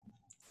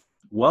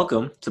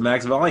Welcome to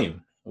Max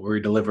Volume, where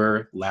we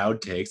deliver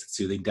loud takes at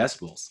soothing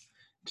decibels.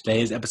 Today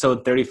is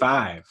episode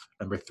 35,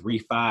 number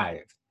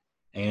 35.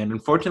 And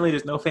unfortunately,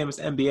 there's no famous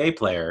NBA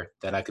player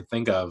that I could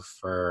think of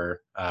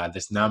for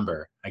this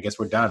number. I guess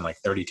we're done. Like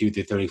 32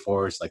 through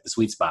 34 is like the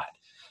sweet spot.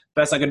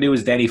 Best I could do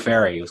is Danny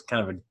Ferry. He was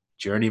kind of a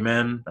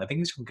journeyman. I think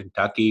he's from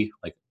Kentucky,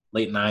 like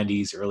late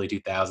 90s, early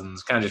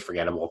 2000s. Kind of just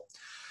forgettable.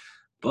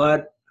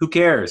 But who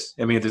cares?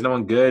 I mean, if there's no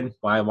one good,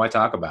 why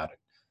talk about it?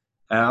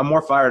 I'm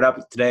more fired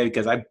up today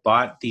because I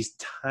bought these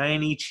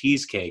tiny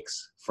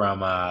cheesecakes from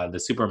the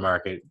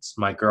supermarket. It's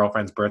my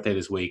girlfriend's birthday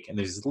this week, and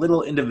there's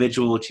little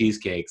individual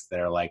cheesecakes that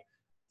are like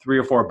 3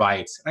 or 4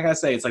 bites. I gotta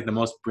say, it's like the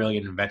most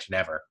brilliant invention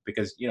ever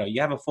because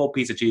you have a full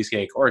piece of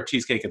cheesecake or a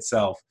cheesecake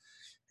itself,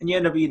 and you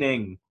end up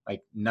eating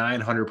like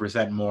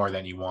 900% more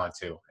than you want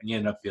to, and you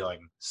end up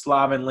feeling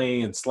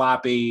slovenly and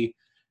sloppy,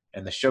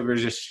 and the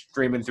sugar's just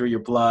streaming through your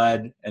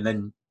blood, and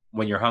then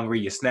when you're hungry,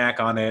 you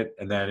snack on it,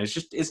 and then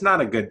it's not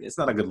a good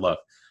look.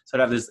 So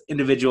to have this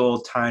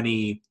individual,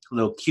 tiny,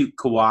 little cute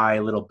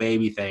kawaii little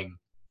baby thing,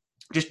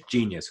 just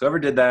genius. Whoever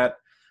did that,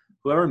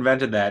 whoever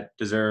invented that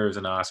deserves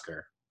an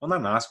Oscar. Well,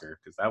 not an Oscar,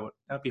 because that would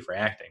be for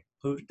acting.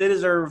 They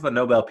deserve a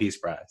Nobel Peace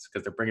Prize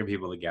because they're bringing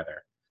people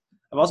together.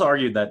 I've also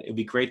argued that it'd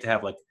be great to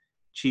have like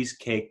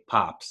cheesecake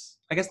pops.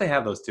 I guess they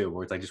have those too,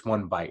 where it's like just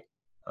one bite.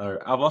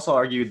 Or I've also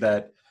argued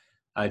that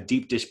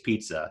deep dish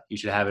pizza, you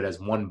should have it as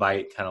one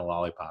bite kind of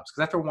lollipops,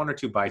 because after 1 or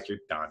 2 bites you're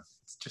done.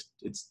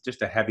 It's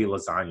just a heavy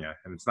lasagna,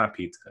 and it's not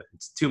pizza.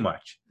 It's too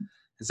much.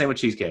 The same with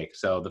cheesecake.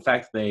 So the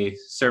fact that they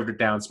served it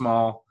down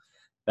small,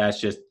 that's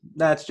just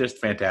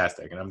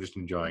fantastic, and I'm just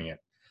enjoying it.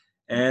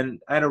 And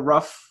I had a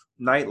rough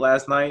night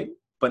last night,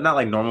 but not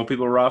like normal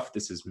people rough.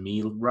 This is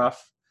me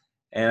rough,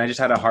 and I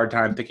just had a hard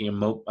time picking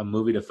a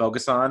movie to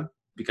focus on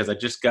because I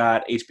just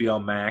got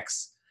HBO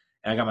Max.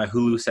 And I got my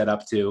Hulu set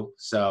up too,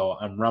 so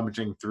I'm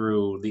rummaging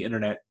through the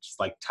internet, just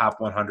like top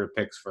 100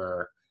 picks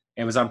for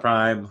Amazon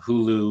Prime,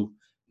 Hulu,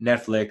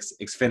 Netflix,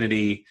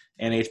 Xfinity,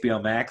 and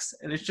HBO Max.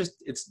 And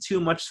it's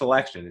too much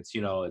selection. It's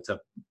a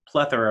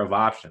plethora of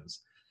options.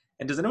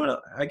 And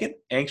I get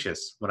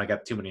anxious when I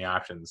get too many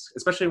options,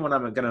 especially when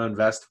I'm going to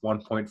invest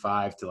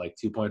 1.5 to like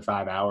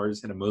 2.5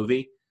 hours in a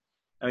movie.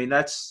 I mean,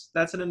 that's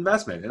an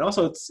investment. And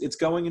also it's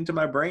going into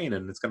my brain,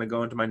 and it's going to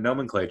go into my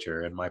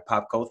nomenclature and my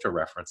pop culture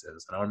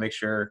references. And I want to make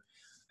sure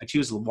I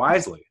choose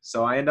wisely.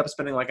 So I end up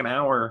spending like an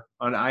hour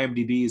on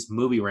IMDb's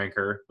movie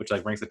ranker, which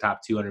like ranks the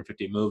top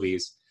 250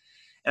 movies.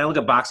 And I look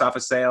at box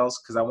office sales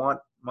because I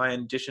want my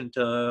addition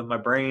to my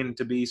brain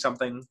to be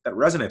something that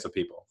resonates with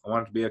people. I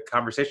want it to be a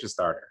conversation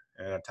starter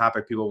and a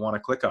topic people want to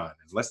click on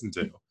and listen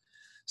to.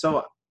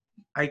 So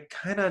I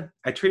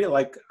treat it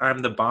like I'm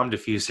the bomb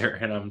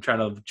diffuser, and I'm trying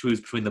to choose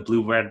between the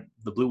blue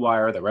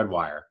wire or the red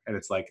wire. And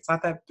it's like, it's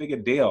not that big a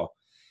deal.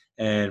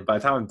 And by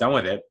the time I'm done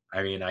with it,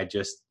 I mean, I've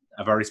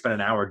already spent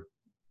an hour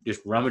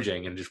just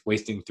rummaging and just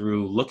wasting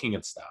through looking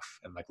at stuff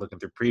and like looking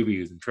through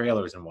previews and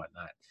trailers and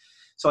whatnot.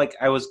 So like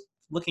I was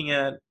looking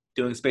at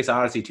doing Space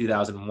Odyssey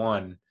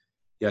 2001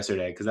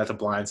 yesterday because that's a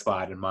blind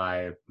spot in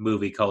my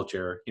movie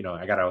culture.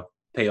 I got to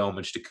pay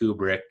homage to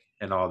Kubrick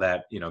and all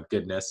that,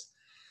 goodness.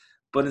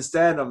 But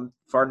instead, I'm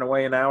farting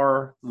away an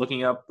hour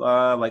looking up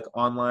like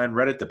online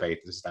Reddit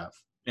debates and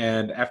stuff.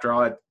 And after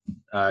all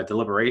that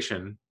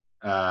deliberation,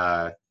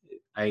 I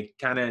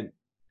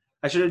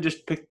should have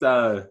just picked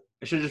a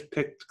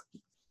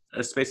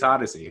Space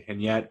Odyssey.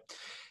 And yet,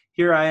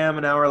 here I am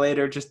an hour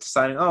later just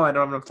deciding, I don't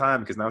have enough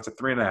time because now it's a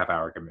 3.5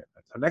 hour commitment.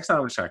 So next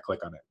time I'm just going to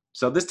click on it.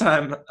 So this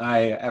time,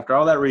 after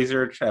all that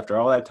research, after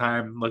all that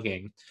time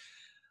looking,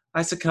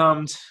 I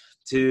succumbed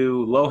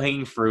to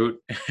low-hanging fruit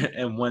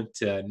and went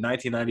to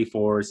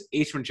 1994's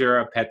Ace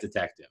Ventura: Pet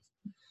Detective.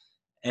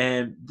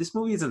 And this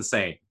movie is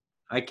insane.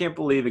 I can't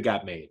believe it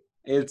got made.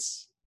 It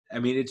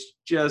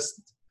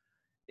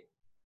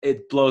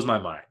blows my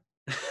mind.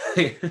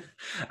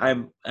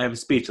 I'm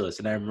speechless,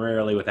 and I'm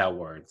rarely without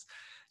words.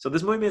 So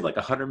this movie made like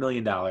 $100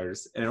 million, and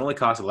it only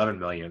cost $11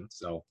 million.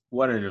 So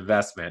what an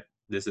investment.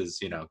 This is,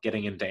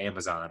 getting into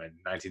Amazon in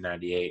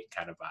 1998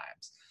 kind of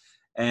vibes.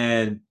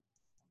 And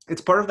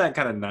it's part of that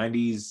kind of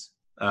 90s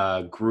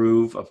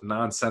groove of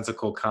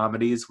nonsensical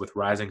comedies with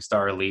rising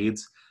star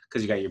leads,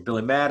 because you got your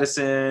Billy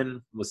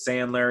Madison with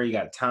Sandler, you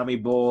got Tommy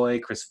Boy,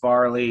 Chris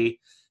Farley,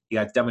 you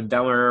got Dumb and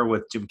Dumber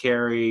with Jim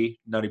Carrey,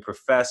 Nutty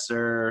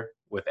Professor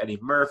with Eddie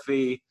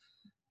Murphy,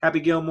 Happy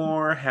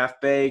Gilmore, Half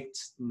Baked,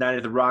 Night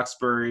at the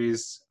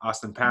Roxbury's,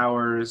 Austin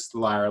Powers,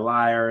 Liar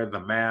Liar, The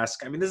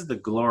Mask. I mean, this is the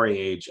glory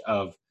age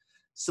of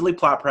silly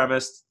plot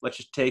premise. Let's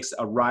just take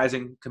a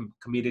rising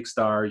comedic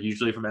star,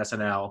 usually from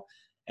SNL,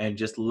 and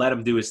just let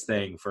him do his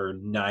thing for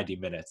 90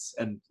 minutes.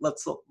 And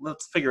let's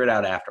figure it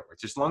out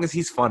afterwards. As long as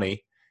he's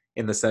funny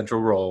in the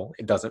central role,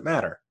 it doesn't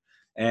matter.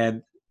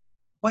 And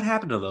what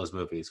happened to those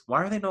movies?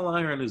 Why are they no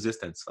longer in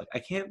existence? Like, I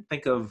can't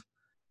think of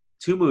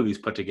 2 movies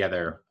put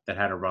together that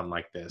had a run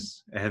like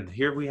this. And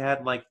here we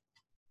had like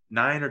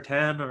 9 or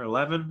 10 or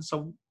 11.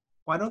 So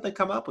why don't they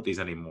come up with these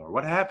anymore?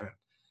 What happened?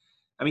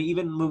 I mean,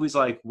 even movies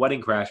like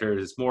Wedding Crashers,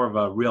 it's more of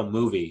a real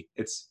movie.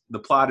 It's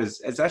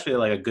actually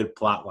like a good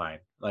plot line.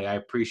 Like, I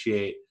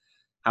appreciate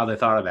how they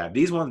thought of that.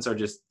 These ones are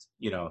just,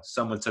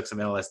 someone took some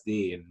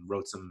LSD and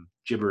wrote some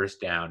gibberish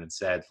down and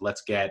said,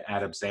 let's get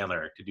Adam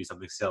Sandler to do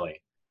something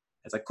silly.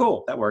 It's like,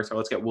 cool, that works. Or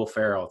let's get Will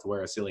Ferrell to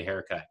wear a silly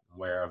haircut and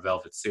wear a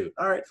velvet suit.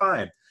 All right,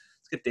 fine.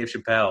 Let's get Dave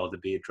Chappelle to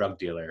be a drug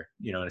dealer,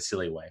 in a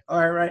silly way.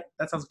 All right,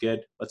 that sounds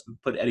good. Let's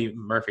put Eddie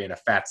Murphy in a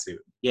fat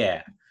suit.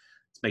 Yeah.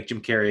 Let's make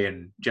Jim Carrey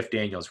and Jeff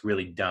Daniels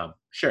really dumb.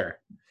 Sure.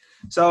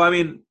 So,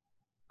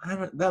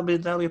 that'll be a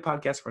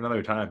podcast for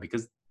another time,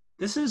 because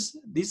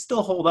these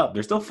still hold up.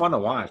 They're still fun to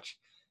watch.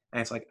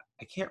 And it's like,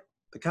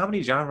 the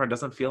comedy genre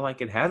doesn't feel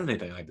like it has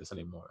anything like this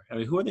anymore.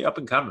 Who are the up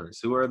and comers?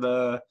 Who are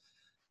the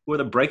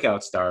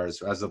breakout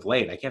stars as of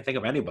late? I can't think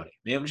of anybody.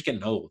 Maybe I'm just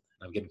getting old.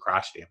 I'm getting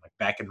crotchety. I'm like,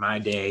 back in my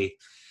day,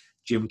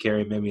 Jim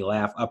Carrey made me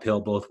laugh uphill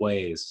both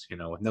ways,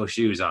 with no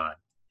shoes on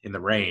in the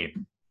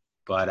rain.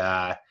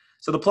 But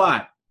so the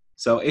plot.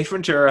 So Ace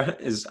Ventura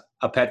is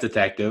a pet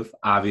detective,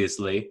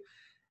 obviously,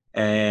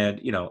 and,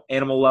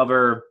 animal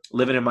lover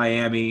living in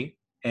Miami,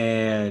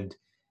 and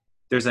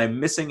there's a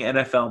missing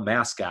NFL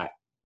mascot.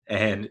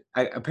 And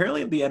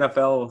apparently the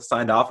NFL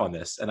signed off on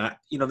this. And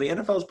the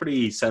NFL is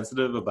pretty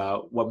sensitive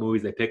about what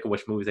movies they pick and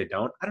which movies they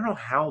don't. I don't know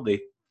how they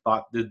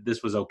thought that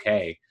this was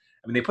okay.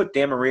 They put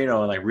Dan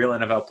Marino and like real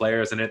NFL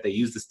players in it. They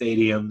used the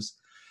stadiums.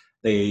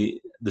 The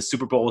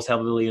Super Bowl is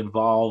heavily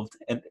involved.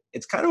 And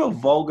it's kind of a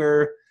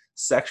vulgar,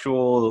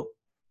 sexual,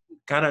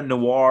 kind of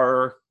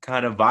noir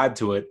kind of vibe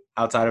to it,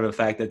 outside of the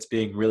fact that it's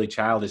being really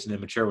childish and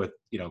immature with,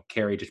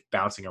 Carey just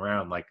bouncing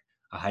around like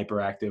a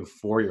hyperactive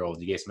 4-year-old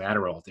you gave some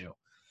Adderall to.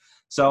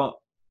 So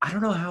I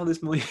don't know how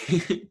this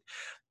movie.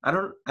 I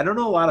don't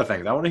know a lot of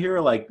things. I want to hear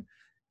like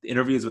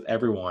interviews with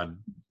everyone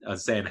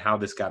saying how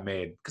this got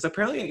made, because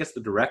apparently, I guess the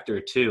director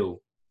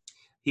too,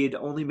 he had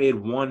only made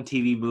one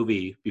TV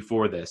movie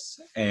before this,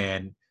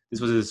 and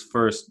this was his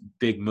first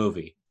big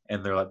movie.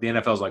 And they're like, the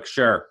NFL's like,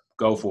 sure,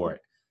 go for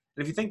it.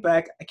 And if you think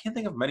back, I can't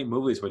think of many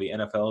movies where the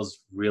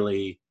NFL's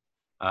really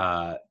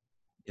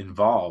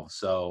involved.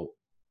 So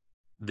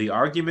the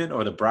argument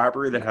or the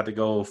bribery that had to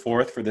go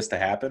forth for this to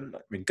happen,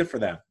 good for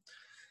them.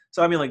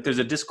 So, there's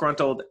a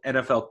disgruntled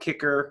NFL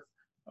kicker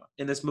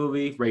in this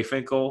movie, Ray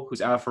Finkel, who's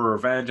out for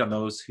revenge on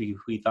those who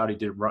he thought he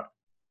did wrong,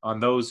 on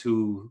those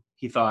who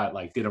he thought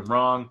like did him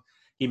wrong.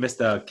 He missed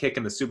a kick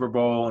in the Super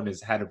Bowl and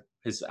has had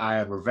his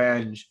eye on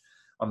revenge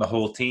on the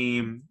whole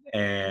team.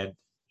 And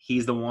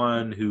he's the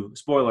one who,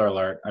 spoiler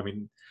alert,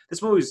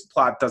 this movie's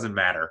plot doesn't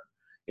matter.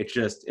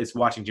 It's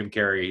watching Jim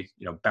Carrey,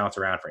 bounce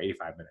around for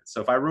 85 minutes. So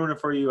if I ruin it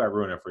for you, I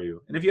ruin it for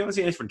you. And if you haven't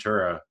seen Ace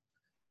Ventura,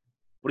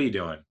 what are you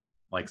doing?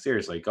 Like,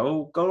 seriously,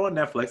 go on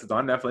Netflix. It's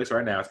on Netflix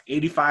right now. It's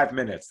 85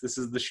 minutes. This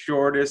is the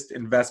shortest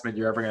investment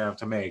you're ever going to have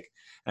to make.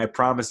 And I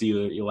promise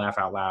you, you'll laugh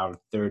out loud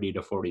 30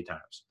 to 40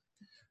 times.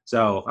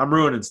 So I'm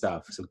ruining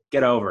stuff. So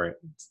get over it.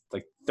 It's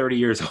like 30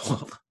 years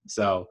old.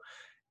 So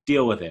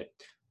deal with it.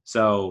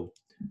 So,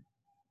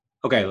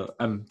 okay,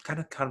 I'm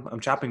I'm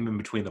chopping in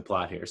between the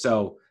plot here.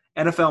 So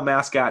NFL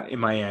mascot in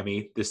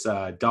Miami, this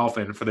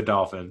dolphin for the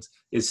Dolphins,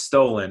 is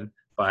stolen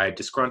by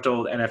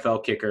disgruntled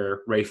NFL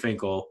kicker Ray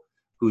Finkel,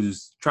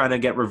 who's trying to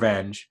get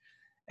revenge.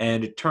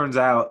 And it turns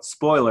out,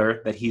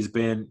 spoiler, that he's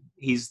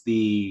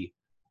the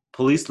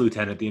police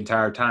lieutenant the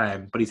entire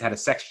time, but he's had a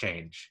sex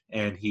change,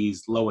 and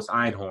he's Lois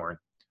Einhorn.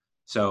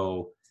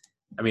 So,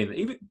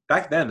 even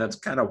back then, that's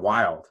kind of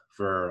wild.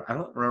 I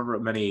don't remember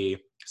many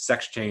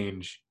sex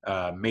change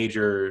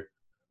major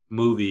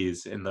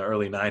movies in the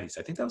early 90s.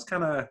 I think that was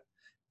kind of a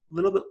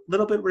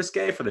little bit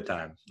risque for the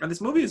time. And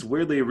this movie is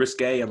weirdly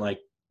risque and like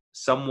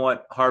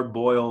somewhat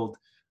hard-boiled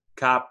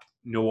cop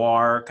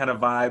noir kind of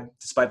vibe,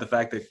 despite the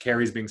fact that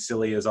Carrey's being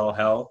silly as all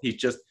hell.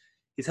 He's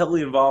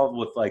heavily involved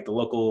with like the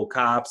local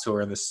cops who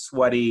are in the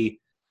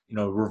sweaty,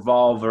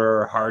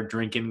 revolver, hard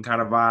drinking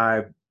kind of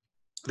vibe.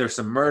 There's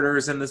some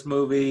murders in this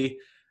movie,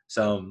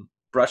 some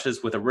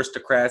brushes with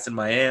aristocrats in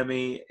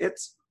Miami.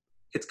 It's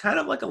kind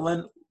of like a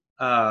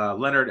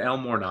Leonard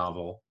Elmore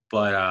novel,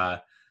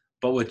 but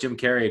with Jim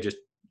Carrey just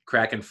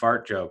cracking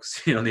fart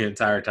jokes, the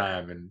entire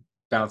time, and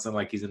bouncing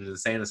like he's in an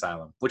insane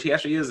asylum, which he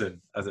actually is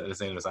in an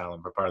insane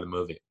asylum for part of the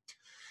movie.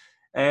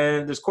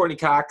 And there's Courtney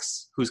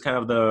Cox, who's kind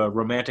of the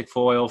romantic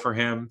foil for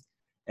him,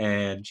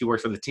 and she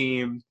works for the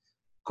team.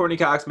 Courtney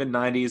Cox,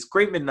 mid-90s,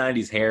 great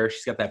mid-90s hair.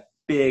 She's got that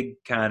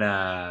big kind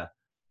of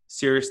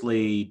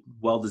seriously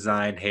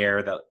well-designed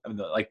hair that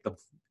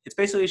it's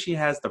basically she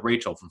has the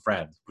Rachel from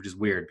Friends, which is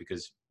weird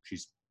because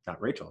she's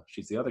not Rachel.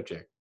 She's the other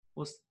chick.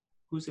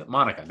 Who's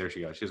Monica? There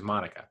she goes. She's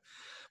Monica.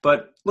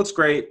 But looks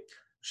great.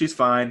 She's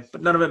fine,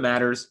 but none of it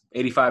matters.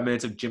 85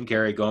 minutes of Jim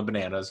Carrey going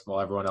bananas while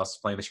everyone else is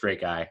playing the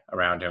straight guy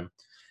around him.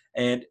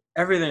 And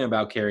everything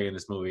about Carrey in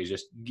this movie is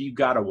just, you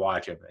got to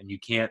watch him, and you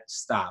can't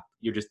stop.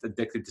 You're just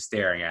addicted to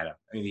staring at him.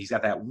 He's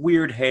got that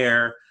weird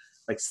hair,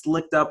 like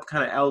slicked up,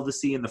 kind of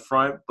Elvis-y in the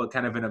front, but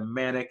kind of in a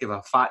manic. If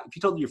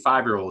you told your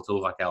 5-year-old to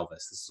look like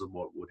Elvis, this is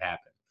what would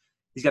happen.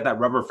 He's got that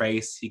rubber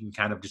face. He can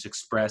kind of just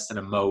express and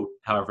emote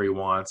however he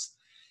wants.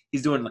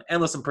 He's doing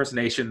endless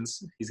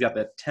impersonations. He's got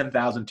that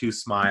 10,002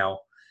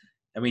 smile.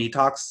 He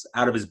talks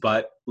out of his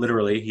butt,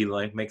 literally. He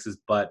makes his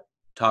butt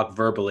talk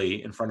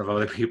verbally in front of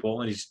other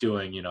people, and he's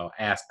doing,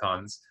 ass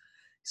puns.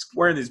 He's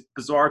wearing these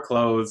bizarre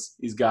clothes.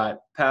 He's got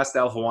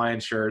pastel Hawaiian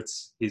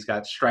shirts. He's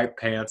got striped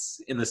pants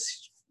in the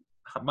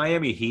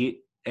Miami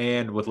Heat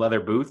and with leather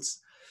boots.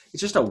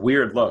 It's just a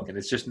weird look, and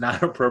it's just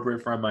not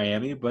appropriate for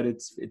Miami, but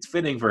it's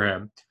fitting for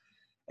him.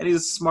 And he's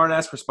a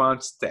smart-ass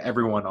response to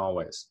everyone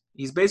always.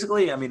 He's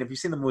basically, I mean, if you've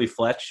seen the movie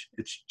Fletch,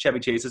 it's Chevy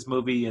Chase's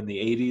movie in the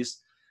 80s,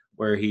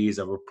 where he's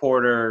a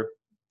reporter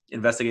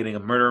investigating a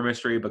murder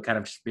mystery, but kind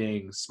of just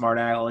being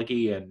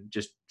smart-alecky and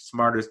just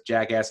smartest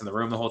jackass in the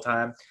room the whole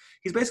time.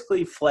 He's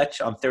basically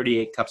Fletch on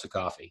 38 cups of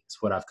coffee.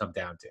 That's what I've come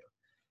down to.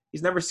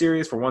 He's never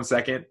serious for 1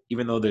 second,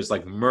 even though there's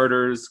like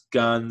murders,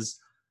 guns,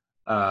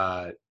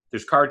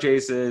 there's car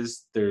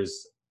chases,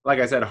 there's, like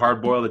I said,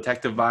 hard-boiled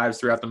detective vibes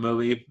throughout the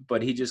movie,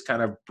 but he just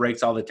kind of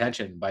breaks all the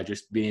tension by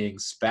just being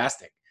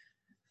spastic.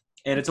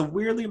 And it's a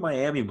weirdly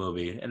Miami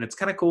movie, and it's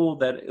kind of cool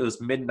that it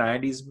was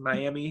mid-90s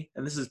Miami,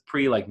 and this is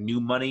pre, New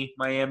Money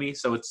Miami,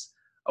 so it's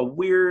a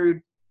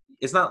weird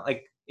 – it's not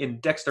like in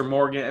Dexter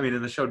Morgan – I mean,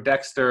 in the show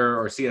Dexter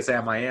or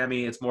CSI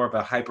Miami, it's more of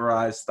a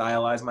hyperized,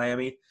 stylized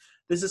Miami.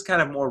 This is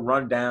kind of more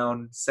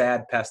run-down,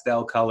 sad,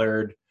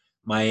 pastel-colored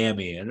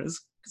Miami, and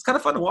it's kind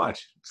of fun to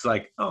watch. It's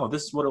like, oh,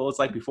 this is what it was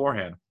like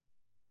beforehand.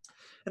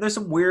 And there's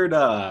some weird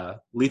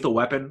Lethal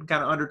Weapon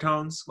kind of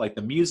undertones. Like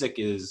the music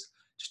is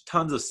just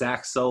tons of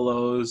sax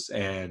solos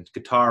and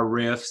guitar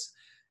riffs,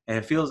 and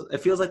it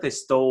feels like they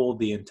stole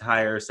the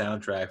entire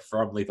soundtrack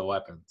from Lethal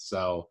Weapon.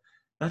 So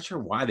not sure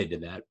why they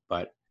did that,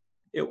 but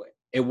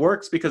it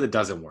works because it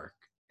doesn't work.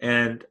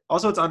 And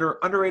also it's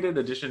underrated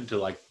addition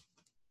to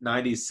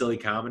 90s silly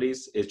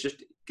comedies. It's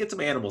just get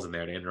some animals in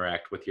there to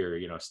interact with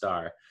your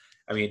star.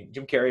 I mean,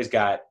 Jim Carrey's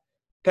got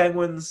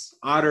penguins,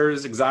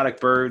 otters, exotic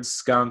birds,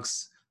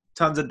 skunks,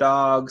 tons of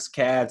dogs,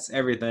 cats,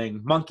 everything,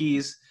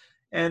 monkeys,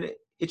 and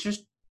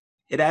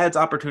it adds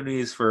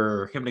opportunities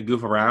for him to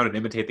goof around and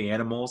imitate the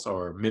animals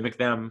or mimic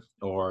them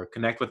or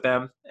connect with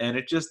them, and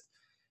it just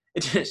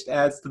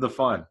adds to the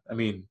fun. I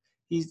mean,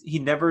 he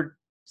never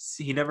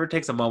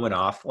takes a moment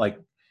off. Like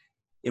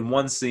in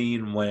one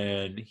scene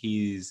when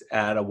he's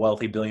at a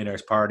wealthy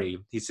billionaire's party,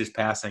 he's just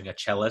passing a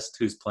cellist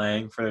who's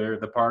playing for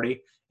the party,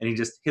 and he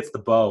just hits the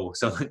bow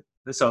so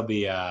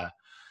the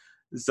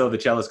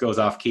cellist goes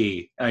off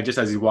key, and just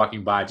as he's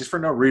walking by, just for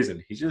no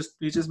reason. He's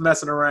just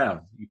messing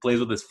around. He plays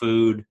with his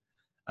food.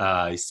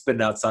 He's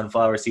spitting out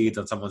sunflower seeds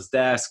on someone's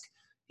desk.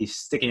 He's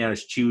sticking out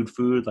his chewed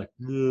food like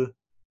a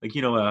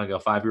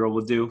 5-year-old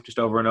would do, just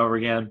over and over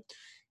again.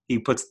 He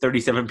puts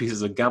 37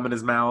 pieces of gum in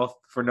his mouth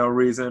for no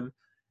reason.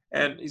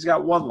 And he's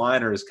got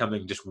one-liners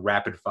coming just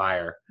rapid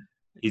fire.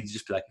 He'd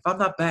just be like, if I'm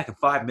not back in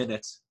 5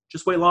 minutes,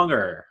 just wait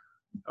longer.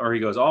 Or he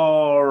goes,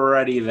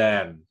 alrighty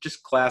then.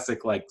 Just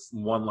classic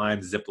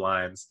one-line zip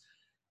lines.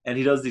 And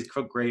he does these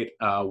great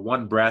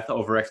one breath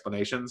over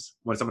explanations.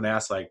 When someone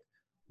asks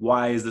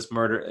why is this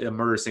a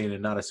murder scene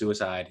and not a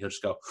suicide, he'll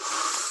just go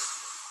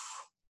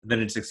and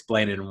then just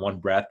explain it in one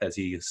breath as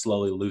he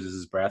slowly loses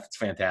his breath. It's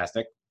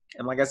fantastic.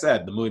 And like I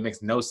said, the movie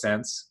makes no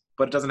sense,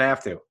 but it doesn't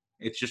have to.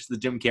 It's just the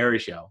Jim Carrey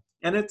show.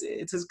 And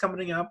it's his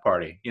coming out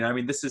party.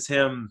 This is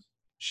him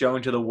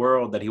showing to the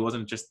world that he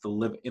wasn't just the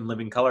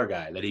living color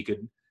guy, that he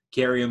could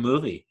carry a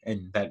movie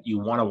and that you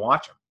want to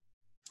watch him.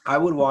 I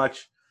would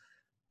watch,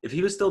 if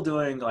he was still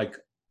doing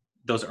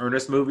those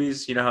Ernest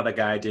movies, you know how that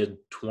guy did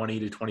 20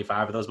 to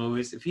 25 of those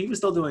movies? If he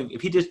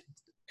did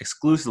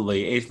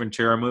exclusively Ace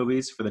Ventura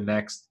movies from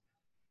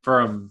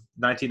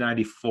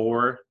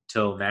 1994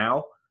 till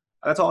now,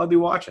 that's all I'd be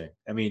watching.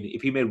 I mean,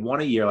 if he made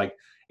one a year, like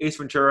Ace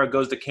Ventura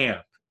goes to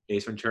camp,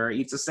 Ace Ventura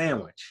eats a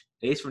sandwich,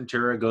 Ace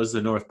Ventura goes to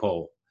the North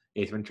Pole,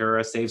 Ace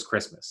Ventura saves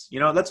Christmas.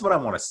 That's what I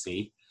want to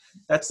see.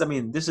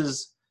 This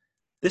is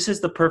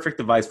the perfect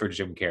device for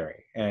Jim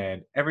Carrey,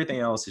 and everything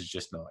else is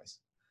just noise.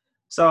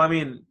 So, I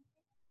mean,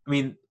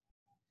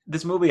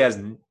 this movie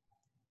has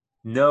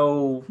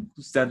no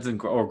sense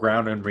or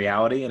ground in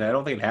reality, and I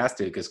don't think it has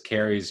to, because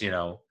Carrey's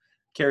not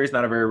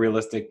a very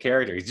realistic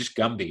character. He's just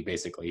Gumby,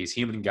 basically. He's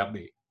human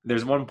Gumby.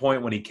 There's one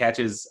point when he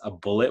catches a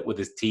bullet with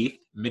his teeth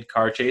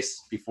mid-car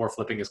chase before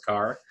flipping his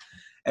car,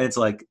 and it's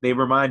they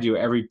remind you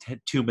every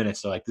 2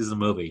 minutes. They're like, this is a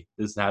movie.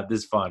 This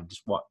is fun.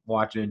 Just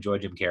watch and enjoy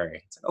Jim Carrey.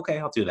 It's okay,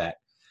 I'll do that.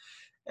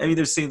 I mean,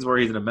 there's scenes where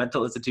he's in a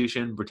mental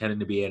institution pretending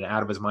to be an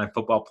out-of-his-mind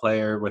football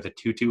player with a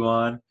tutu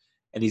on,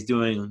 and he's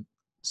doing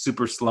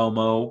super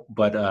slow-mo,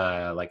 but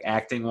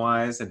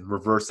acting-wise, and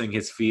reversing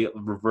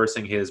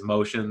his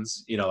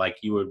motions, like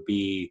you would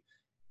be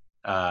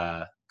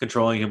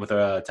controlling him with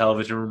a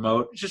television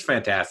remote. It's just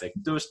fantastic.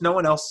 No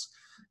one else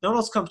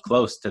comes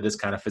close to this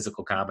kind of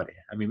physical comedy.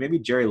 I mean, maybe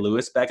Jerry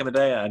Lewis back in the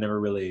day. I never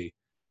really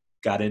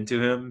got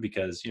into him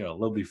because, a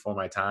little before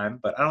my time,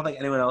 but I don't think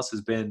anyone else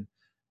has been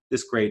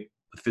this great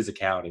with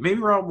physicality. Maybe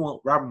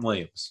Robin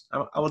Williams.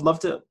 I would love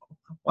to.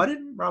 Why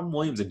didn't Robin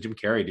Williams and Jim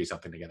Carrey do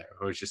something together?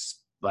 Or it was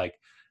just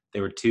they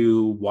were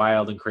two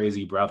wild and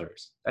crazy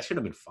brothers. That should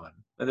have been fun.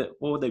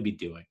 What would they be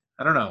doing?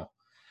 I don't know.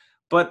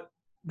 But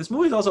this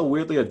movie is also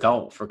weirdly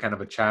adult for kind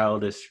of a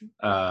childish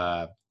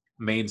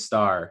main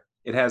star.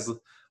 It has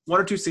one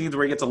or two scenes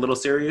where he gets a little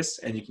serious,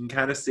 and you can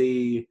kind of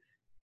see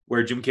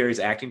where Jim Carrey's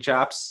acting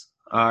chops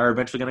are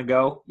eventually going to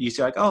go. You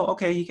see, like, oh,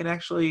 okay, he can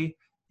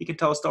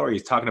tell a story.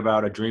 He's talking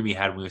about a dream he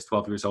had when he was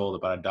 12 years old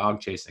about a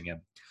dog chasing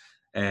him.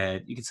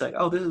 And you can say, like,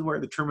 oh, this is where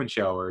the Truman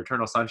Show or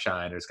Eternal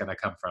Sunshine is going to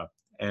come from.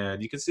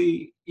 And you can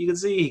see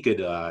he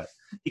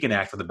can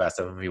act for the best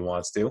of him if he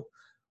wants to.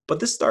 But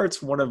this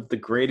starts one of the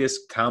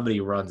greatest comedy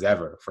runs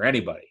ever for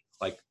anybody.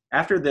 Like,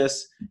 after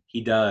this,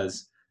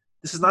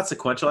 this is not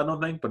sequential, I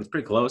don't think, but it's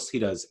pretty close. He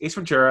does Ace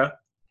Ventura.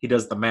 He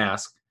does The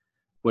Mask,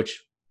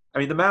 which, I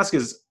mean, The Mask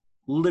is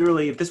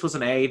literally, if this was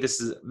an A,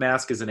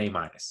 Mask is an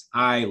A-.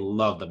 I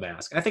love The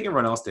Mask. I think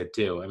everyone else did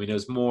too. I mean, it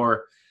was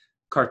more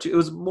cartoon. It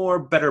was more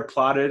better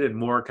plotted and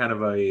more kind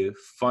of a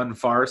fun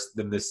farce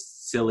than this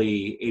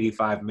silly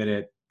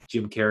 85-minute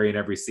Jim Carrey in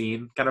every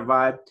scene kind of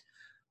vibe.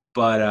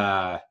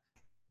 But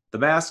The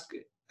Mask,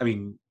 I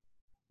mean,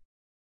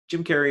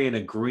 Jim Carrey in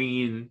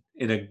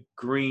a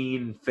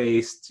green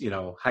faced,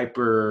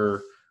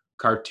 hyper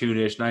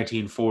cartoonish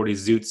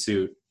 1940s zoot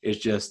suit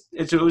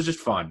it was just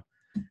fun.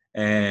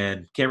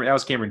 And that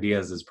was Cameron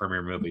Diaz's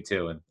premiere movie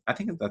too, and I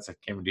think that's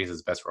Cameron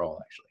Diaz's best role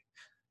actually.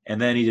 And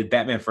then he did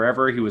Batman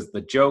Forever. He was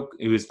the joke.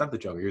 He was not the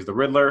Joker. He was the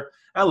Riddler.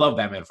 I love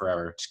Batman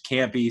Forever. Just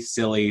campy,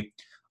 silly,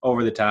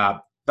 over the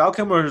top. Val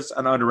Kilmer's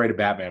an underrated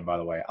Batman, by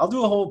the way. I'll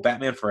do a whole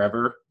Batman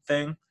Forever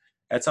thing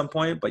at some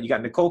point, but you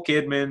got Nicole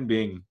Kidman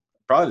being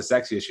probably the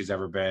sexiest she's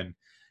ever been.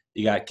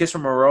 You got Kiss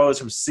from a Rose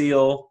from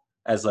Seal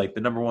as like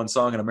the #1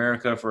 song in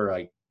America for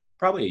like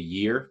probably a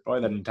year,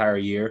 probably that entire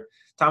year.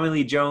 Tommy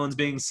Lee Jones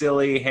being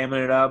silly,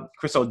 hamming it up.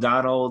 Chris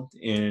O'Donnell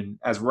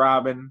as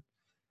Robin.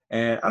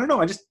 And I don't know,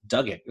 I just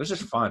dug it. It was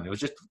just fun. I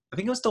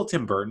think it was still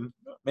Tim Burton.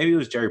 Maybe it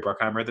was Jerry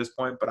Bruckheimer at this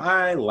point, but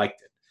I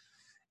liked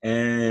it.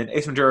 And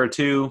Ace Ventura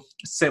 2,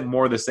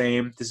 more of the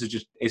same. This is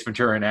just Ace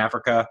Ventura in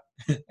Africa.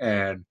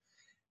 And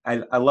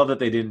I love that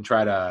they didn't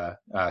try to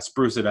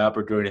spruce it up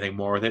or do anything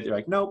more with it. They're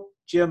like, nope,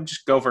 Jim,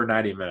 just go for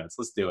 90 minutes.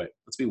 Let's do it.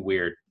 Let's be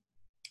weird.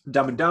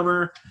 Dumb and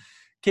Dumber,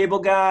 Cable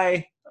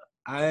Guy.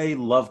 I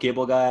love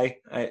Cable Guy,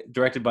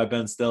 directed by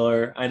Ben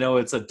Stiller. I know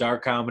it's a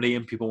dark comedy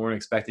and people weren't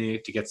expecting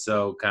it to get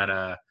so kind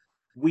of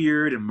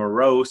weird and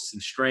morose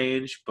and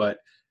strange, but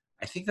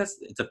I think that's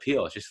its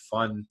appeal. It's just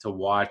fun to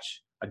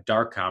watch a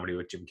dark comedy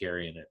with Jim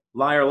Carrey in it.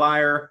 Liar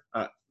Liar,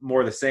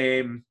 more the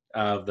same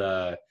of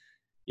the,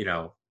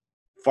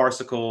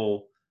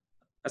 farcical,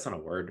 that's not a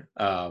word,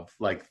 of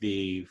like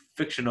the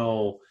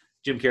fictional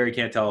Jim Carrey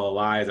can't tell a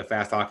lie as a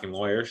fast-talking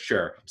lawyer.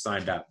 Sure, I'm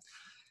signed up.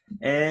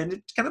 And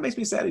it kind of makes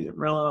me sad he didn't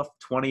reel off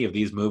 20 of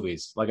these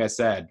movies. Like I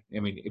said, I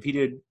mean, if he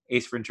did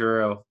Ace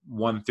Ventura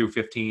 1 through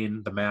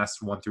 15, The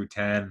Mask 1 through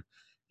 10,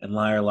 and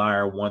Liar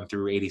Liar 1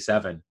 through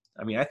 87,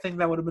 I mean, I think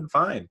that would have been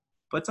fine.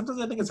 But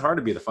sometimes I think it's hard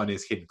to be the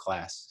funniest kid in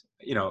class,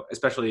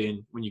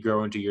 especially when you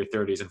grow into your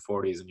 30s and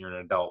 40s and you're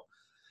an adult.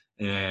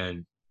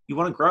 And you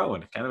want to grow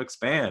and kind of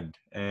expand.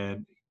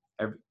 And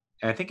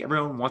I think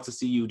everyone wants to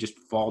see you just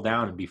fall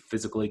down and be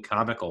physically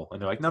comical. And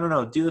they're like,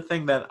 no, do the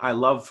thing that I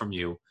love from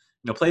you.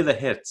 Play the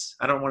hits.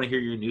 I don't want to hear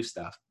your new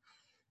stuff.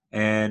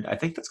 And I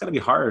think that's going to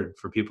be hard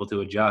for people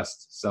to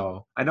adjust.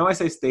 So I know I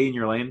say stay in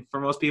your lane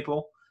for most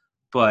people,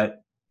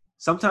 but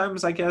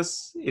sometimes I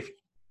guess if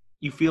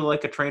you feel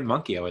like a trained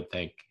monkey, I would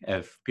think,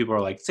 if people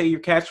are like, say your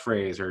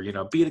catchphrase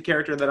or, be the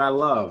character that I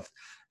love,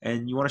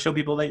 and you want to show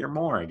people that you're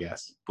more, I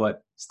guess.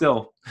 But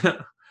still,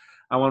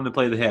 I want him to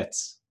play the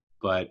hits.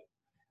 But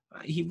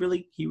he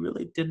really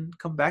didn't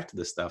come back to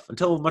this stuff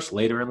until much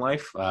later in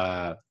life.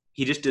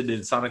 He just did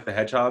in Sonic the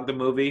Hedgehog, the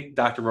movie,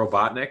 Dr.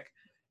 Robotnik,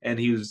 and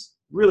he was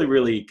really,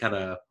 really kind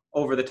of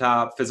over the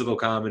top, physical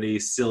comedy,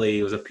 silly.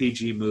 It was a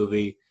PG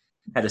movie,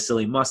 had a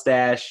silly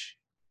mustache,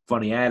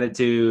 funny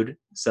attitude.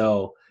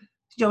 So,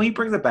 he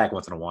brings it back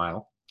once in a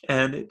while,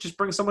 and it just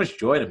brings so much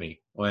joy to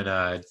me when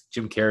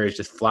Jim Carrey is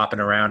just flopping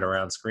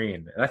around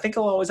screen. And I think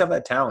he'll always have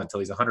that talent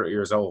until he's 100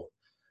 years old.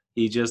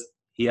 He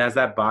has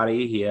that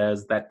body, he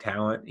has that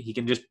talent. He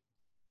can just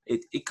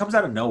it comes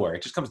out of nowhere.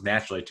 It just comes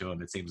naturally to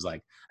him, it seems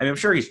like. I mean, I'm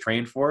sure he's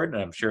trained for it,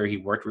 and I'm sure he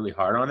worked really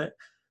hard on it,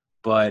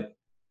 but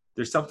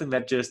there's something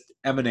that just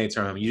emanates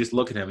from him. You just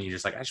look at him, and you're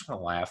just like, I just want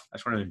to laugh. I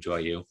just want to enjoy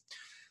you.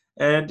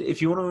 And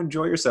if you want to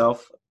enjoy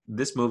yourself,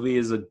 this movie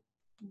is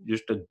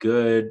just a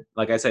good,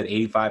 like I said,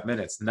 85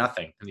 minutes,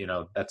 nothing.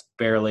 That's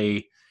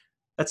barely,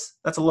 that's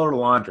a load of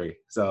laundry.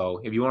 So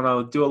if you want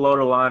to do a load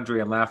of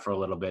laundry and laugh for a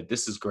little bit,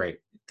 this is great.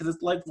 Because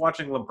it's like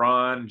watching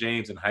LeBron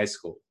James in high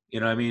school. You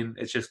know what I mean?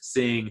 It's just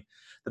seeing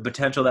the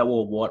potential that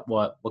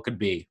what could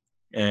be.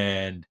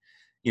 And,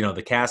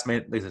 the cast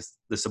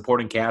the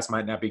supporting cast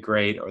might not be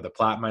great, or the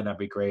plot might not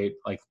be great.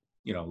 Like,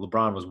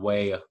 LeBron was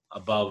way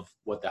above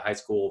what the high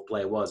school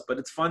play was, but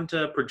it's fun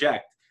to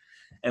project.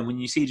 And when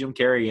you see Jim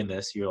Carrey in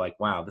this, you're like,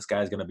 wow, this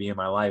guy's going to be in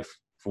my life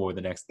for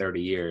the next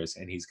 30 years,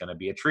 and he's going to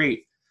be a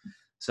treat.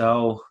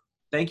 So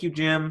thank you,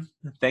 Jim.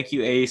 Thank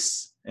you,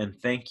 Ace. And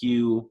thank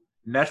you,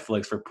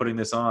 Netflix, for putting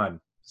this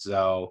on.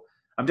 So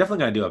I'm definitely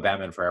going to do a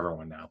Batman Forever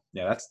one now.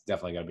 Yeah, that's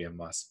definitely going to be a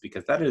must,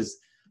 because that is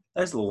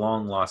a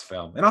long lost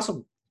film. And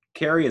also,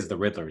 Carrey as the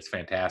Riddler is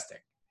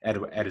fantastic.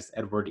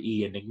 Edward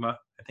E. Enigma,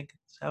 I think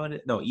that's how it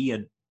is. No,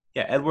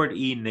 Edward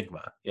E.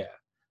 Enigma. Yeah,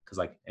 because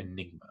like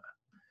Enigma.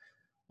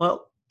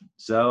 Well,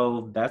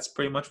 So that's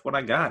pretty much what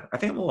I got. I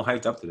think I'm a little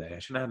hyped up today. I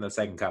should have had the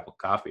second cup of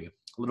coffee.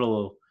 A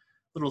little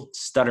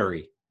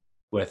stuttery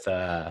with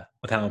how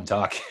I'm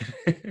talking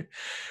because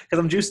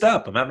I'm juiced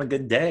up. I'm having a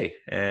good day,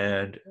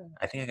 and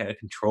I think I got to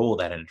control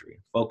that energy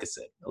and focus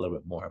it a little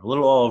bit more. I'm a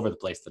little all over the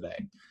place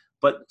today,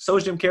 but so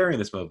is Jim Carrey in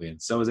this movie,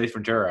 and so is Ace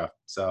Ventura.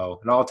 So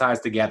it all ties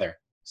together.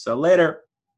 So later.